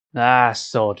Ah,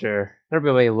 soldier.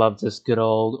 Everybody loved this good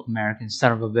old American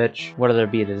son of a bitch. Whether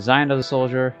it be the design of the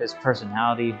soldier, his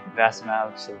personality, the vast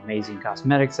amounts of amazing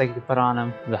cosmetics that you could put on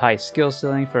him, the high skill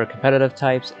ceiling for competitive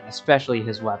types, and especially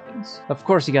his weapons. Of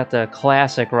course, you got the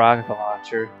classic rocket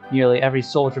launcher, nearly every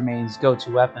soldier main's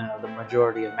go-to weapon of the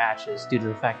majority of matches due to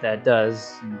the fact that it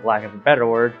does, in lack of a better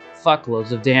word,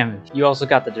 fuckloads of damage. You also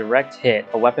got the direct hit,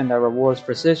 a weapon that rewards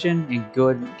precision and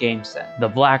good game sense. The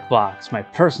black box, my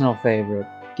personal favorite,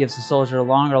 gives the soldier a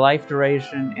longer life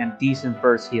duration and decent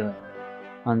burst healing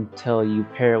until you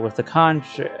pair it with the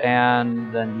conch,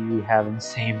 and then you have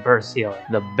insane burst healing.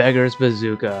 The Beggar's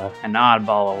Bazooka, an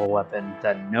oddball of a weapon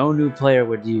that no new player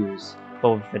would use,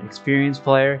 but with an experienced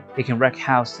player, it can wreak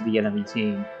house to the enemy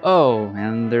team. Oh,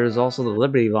 and there's also the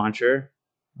Liberty Launcher,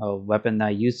 a weapon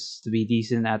that used to be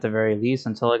decent at the very least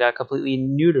until it got completely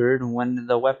neutered when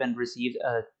the weapon received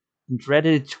a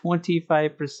dreaded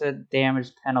 25%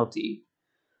 damage penalty.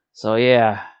 So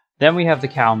yeah, then we have the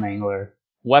Cow Mangler,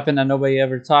 weapon that nobody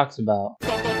ever talks about.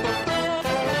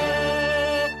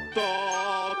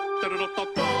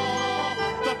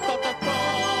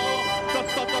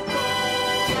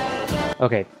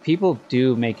 Okay, people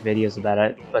do make videos about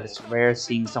it, but it's rare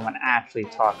seeing someone actually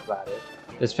talk about it,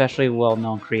 especially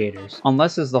well-known creators.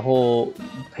 Unless it's the whole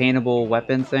paintable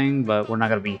weapon thing, but we're not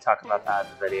going to be talking about that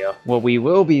in the video. What we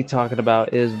will be talking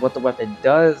about is what the weapon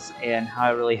does and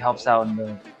how it really helps out in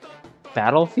the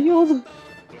battlefield?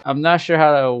 I'm not sure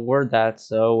how to word that,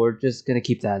 so we're just gonna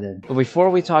keep that in. But before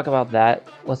we talk about that,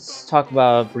 let's talk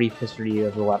about a brief history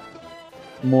of the weapon.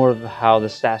 More of how the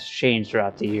stats changed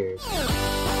throughout the years.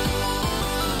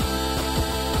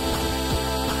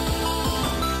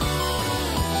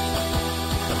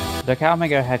 The Cow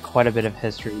Mangler had quite a bit of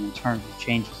history in terms of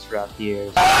changes throughout the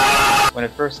years. When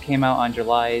it first came out on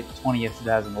July 20th,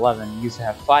 2011, it used to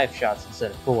have 5 shots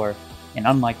instead of 4. And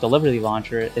unlike the Liberty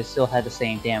Launcher, it still had the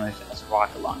same damage as a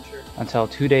rocket launcher. Until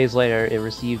 2 days later, it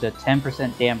received a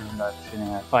 10% damage reduction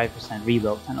and a 5%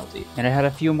 reload penalty. And it had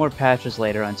a few more patches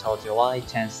later until July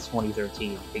 10th,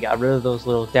 2013. They got rid of those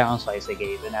little downsides they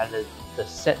gave and added the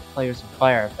set players of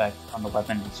fire effect on the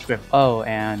weapon and script. Oh,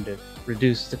 and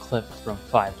reduced the clip from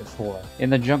 5 to 4. In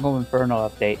the Jungle Inferno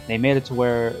update, they made it to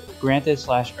where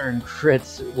granted/earned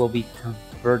crits will be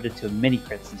converted to mini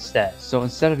crits instead. So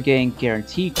instead of getting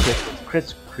guaranteed crits with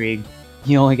Crits Krieg,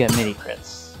 you only get mini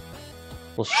crits.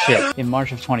 Well shit. In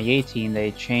March of 2018,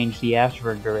 they changed the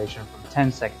afterburn duration from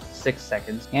 10 seconds to 6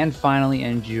 seconds. And finally,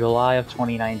 in July of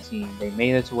 2019, they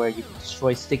made it to where you can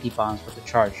destroy sticky bombs with a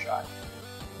charge shot.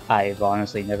 I've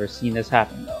honestly never seen this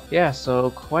happen though. Yeah, so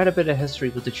quite a bit of history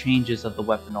with the changes of the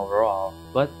weapon overall,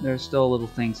 but there's still little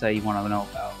things that you want to know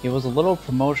about. It was a little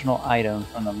promotional item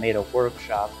from the Meta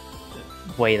Workshop.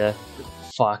 Wait the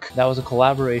fuck. That was a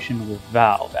collaboration with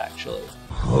Valve, actually.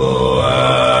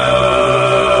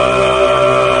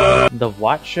 The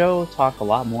Watch Show talked a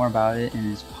lot more about it in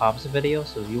his Pops video,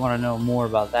 so if you want to know more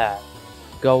about that,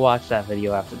 go watch that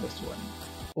video after this one.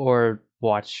 Or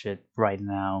watch it right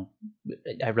now.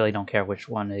 I really don't care which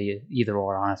one, either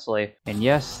or, honestly. And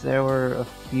yes, there were a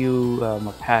few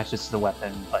more patches to the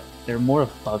weapon, but they're more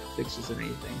of bug fixes than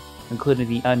anything, including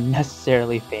the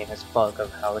unnecessarily famous bug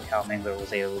of how the Cow Mangler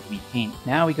was able to be painted.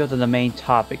 Now we go to the main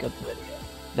topic of the video,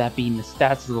 that being the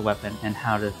stats of the weapon and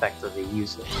how to effectively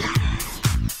use it.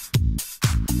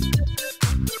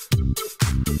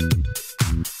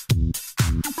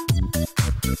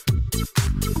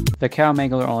 The Cow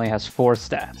Mangler only has 4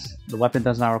 stats. The weapon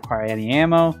does not require any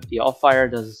ammo. The All-Fire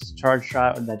does charge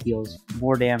shot that deals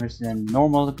more damage than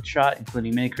normal shot,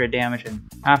 including mini crit damage and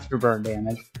afterburn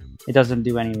damage. It doesn't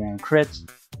do any random crits,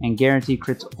 and guaranteed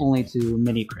crits only to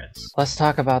mini crits. Let's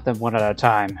talk about them one at a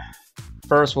time.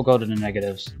 First, we'll go to the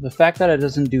negatives. The fact that it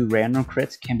doesn't do random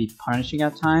crits can be punishing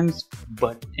at times,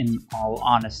 but in all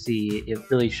honesty, it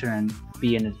really shouldn't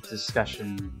be in a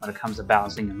discussion when it comes to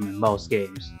balancing them in most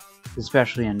games,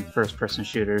 especially in first-person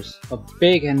shooters. A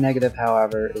big and negative,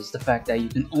 however, is the fact that you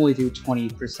can only do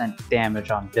 20%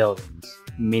 damage on buildings,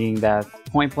 meaning that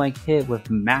point-blank hit with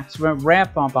maximum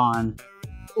ramp bump on,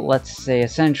 let's say a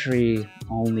sentry,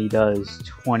 only does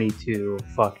 22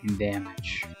 fucking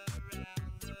damage.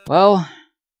 Well,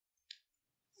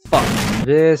 fuck.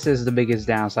 This is the biggest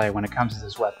downside when it comes to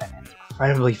this weapon, and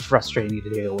incredibly frustrating to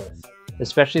deal with.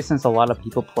 Especially since a lot of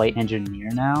people play Engineer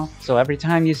now, so every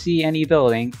time you see any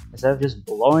building, instead of just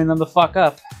blowing them the fuck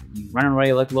up, you run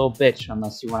away like a little bitch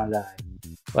unless you want to die.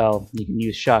 Well, you can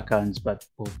use shotguns, but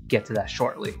we'll get to that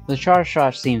shortly. The charge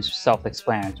shot seems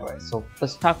self-explanatory, so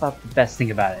let's talk about the best thing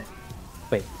about it.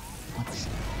 Wait, what's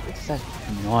that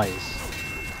noise?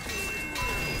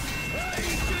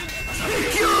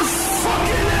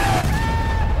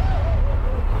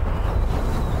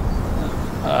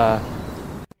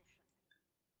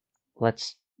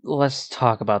 let's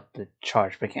talk about the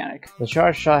charge mechanic. The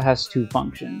charge shot has two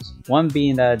functions. One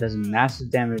being that it does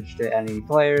massive damage to enemy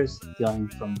players, dealing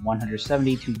from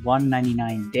 170 to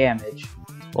 199 damage,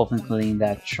 both including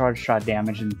that charge shot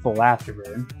damage and full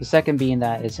afterburn. The second being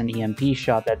that it's an EMP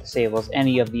shot that disables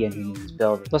any of the engineer's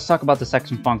buildings. Let's talk about the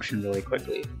second function really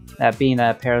quickly. That being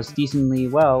that it pairs decently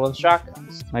well with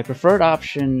shotguns. My preferred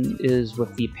option is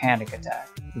with the panic attack.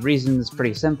 The reason is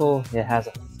pretty simple. It has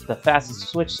the fastest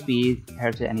switch speed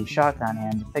compared to any shotgun,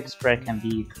 and the fixed spread can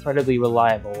be incredibly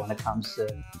reliable when it comes to,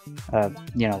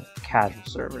 casual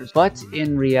servers. But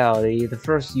in reality, the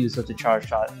first use of the charge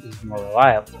shot is more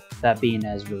reliable, that being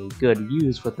as really good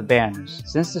use with the banners.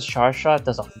 Since the charge shot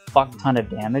does a fuck ton of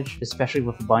damage, especially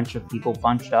with a bunch of people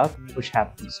bunched up, which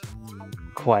happens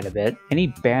quite a bit, any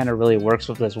banner really works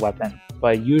with this weapon.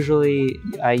 But usually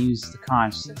I use the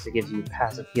conch since it gives you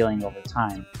passive healing over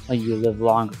time, like you live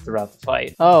longer throughout the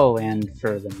fight. Oh, and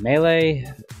for the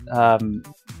melee,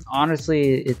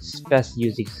 honestly, it's best to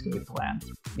use the escape plan.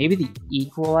 Maybe the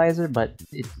equalizer, but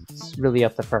it's really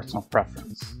up to personal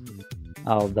preference.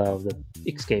 Although the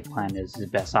escape plan is the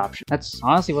best option. That's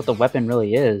honestly what the weapon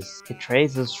really is. It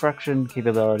trades the destruction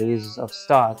capabilities of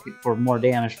stock for more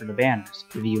damage for the banners,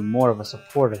 give you more of a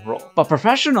supportive role. But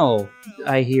professional,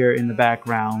 I hear in the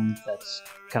background, that's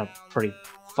kind of pretty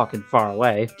fucking far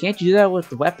away. Can't you do that with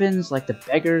the weapons like the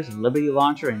Beggar's, Liberty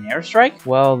Launcher, and Airstrike?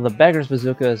 Well, the Beggar's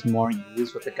Bazooka is more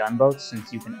used with the gunboats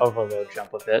since you can overload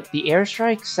jump with it. The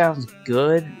Airstrike sounds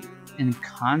good in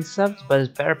concept, but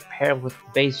it's better paired with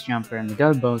the base jumper and the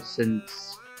gunboat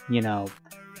since, and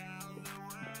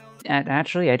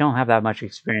actually I don't have that much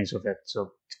experience with it,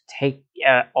 so take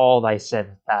all I said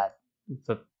with that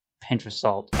with a pinch of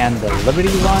salt. And the Liberty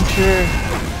Launcher,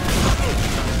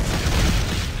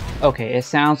 okay, it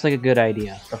sounds like a good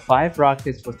idea. The 5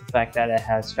 rockets with the fact that it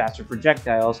has faster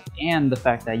projectiles and the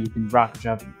fact that you can rocket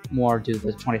jump more due to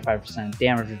the 25%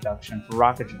 damage reduction for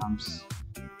rocket jumps,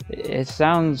 it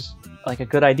sounds like a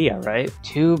good idea, right?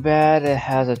 Too bad it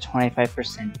has a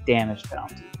 25% damage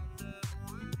penalty.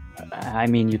 I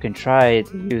mean, you can try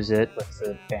to use it with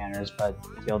the banners, but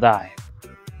you'll die.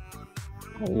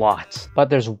 A lot.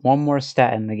 But there's one more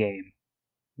stat in the game.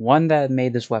 One that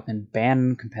made this weapon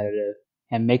ban competitive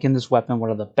and making this weapon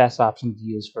one of the best options to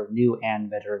use for new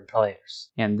and veteran players.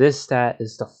 And this stat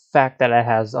is the fact that it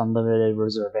has unlimited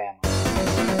reserve ammo.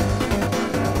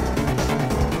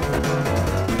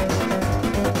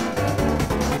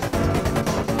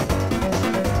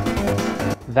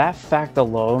 That fact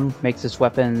alone makes this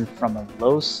weapon from a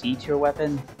low C tier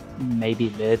weapon, maybe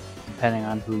mid, depending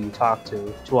on who you talk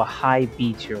to a high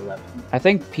B tier weapon. I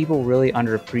think people really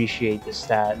underappreciate this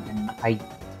stat, and I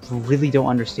really don't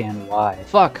understand why.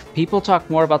 Fuck, people talk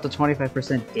more about the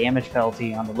 25% damage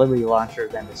penalty on the Liberty Launcher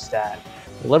than the stat.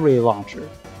 The Liberty Launcher,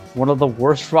 one of the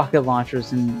worst rocket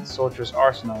launchers in Soldier's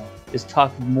arsenal, is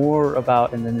talked more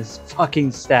about than this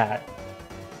fucking stat.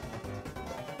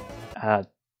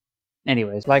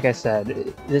 Anyways, like I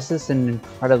said, this is an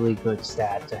incredibly good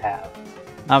stat to have.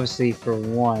 Obviously, for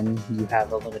one, you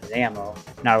have a limited ammo,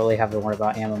 not really have to worry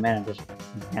about ammo management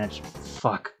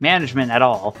at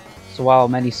all. So while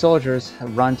many soldiers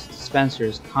run to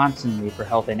dispensers constantly for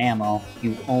health and ammo,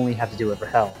 you only have to do it for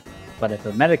health. But if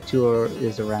a medic tour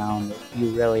is around,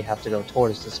 you rarely have to go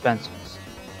towards dispensers.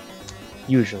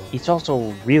 Usually. It's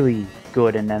also really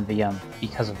good in MVM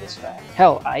because of this fact.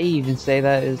 Hell, I even say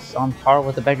that it's on par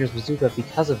with the Beggar's Bazooka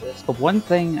because of this. But one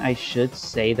thing I should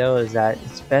say though is that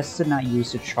it's best to not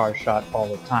use the charge shot all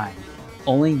the time.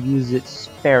 Only use it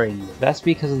sparingly. That's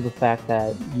because of the fact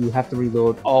that you have to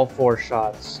reload all 4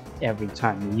 shots every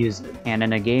time you use it. And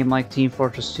in a game like Team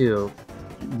Fortress 2,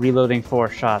 reloading 4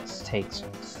 shots takes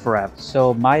forever.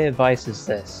 So my advice is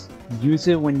this. Use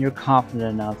it when you're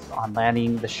confident enough on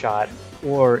landing the shot,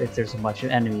 or if there's a bunch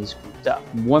of enemies grouped up.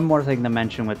 One more thing to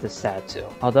mention with this stat too.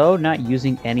 Although not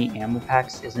using any ammo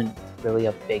packs isn't really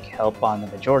a big help on the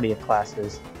majority of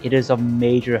classes, it is a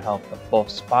major help with both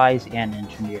spies and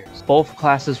engineers. Both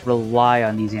classes rely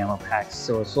on these ammo packs,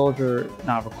 so a soldier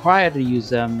not required to use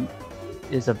them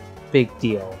is a big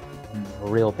deal. A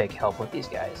real big help with these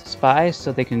guys. Spies,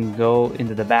 so they can go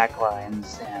into the back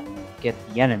lines and get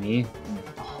the enemy,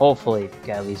 hopefully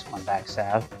get at least one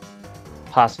backstab,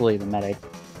 possibly the medic,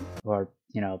 or,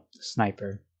 the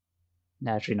sniper.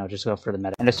 Actually, no, just go for the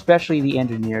medic. And especially the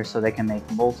engineer, so they can make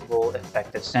multiple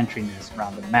effective sentry-nets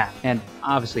around the map. And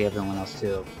obviously everyone else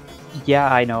too.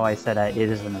 Yeah, I know I said that it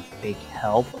isn't a big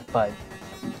help, but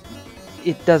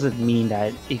it doesn't mean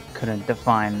that it couldn't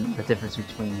define the difference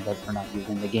between whether or not you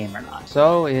win the game or not.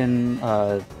 So in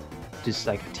just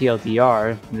like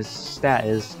TLDR, this stat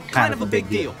is kind of a big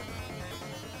deal.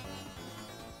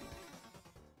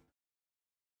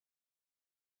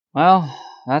 Well,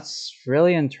 that's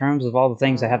really in terms of all the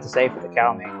things I have to say for the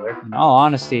Cow Mangler. In all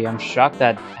honesty, I'm shocked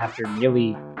that after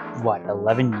nearly,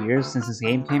 11 years since this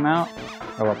game came out?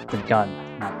 Or what, the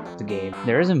gun, not the game.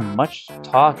 There isn't much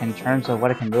talk in terms of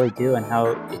what it can really do and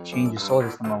how it changes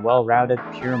soldiers from a well-rounded,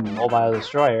 pure mobile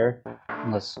destroyer,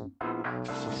 unless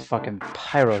fucking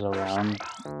pyros around,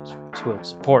 to a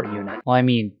support unit. Well, I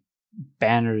mean,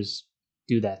 banners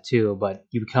do that too, but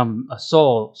you become a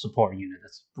sole support unit.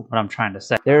 That's what I'm trying to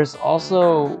say. There's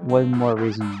also one more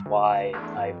reason why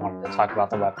I wanted to talk about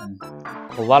the weapon.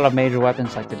 A lot of major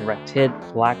weapons like the direct hit,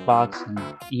 black box, and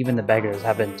even the beggars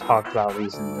have been talked about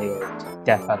recently, or to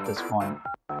death at this point.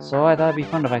 So I thought it'd be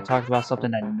fun if I talked about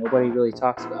something that nobody really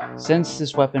talks about. Since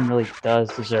this weapon really does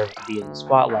deserve to be in the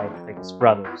spotlight like its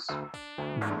brothers.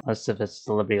 Unless if it's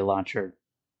the Liberty Launcher,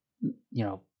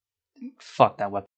 fuck that weapon.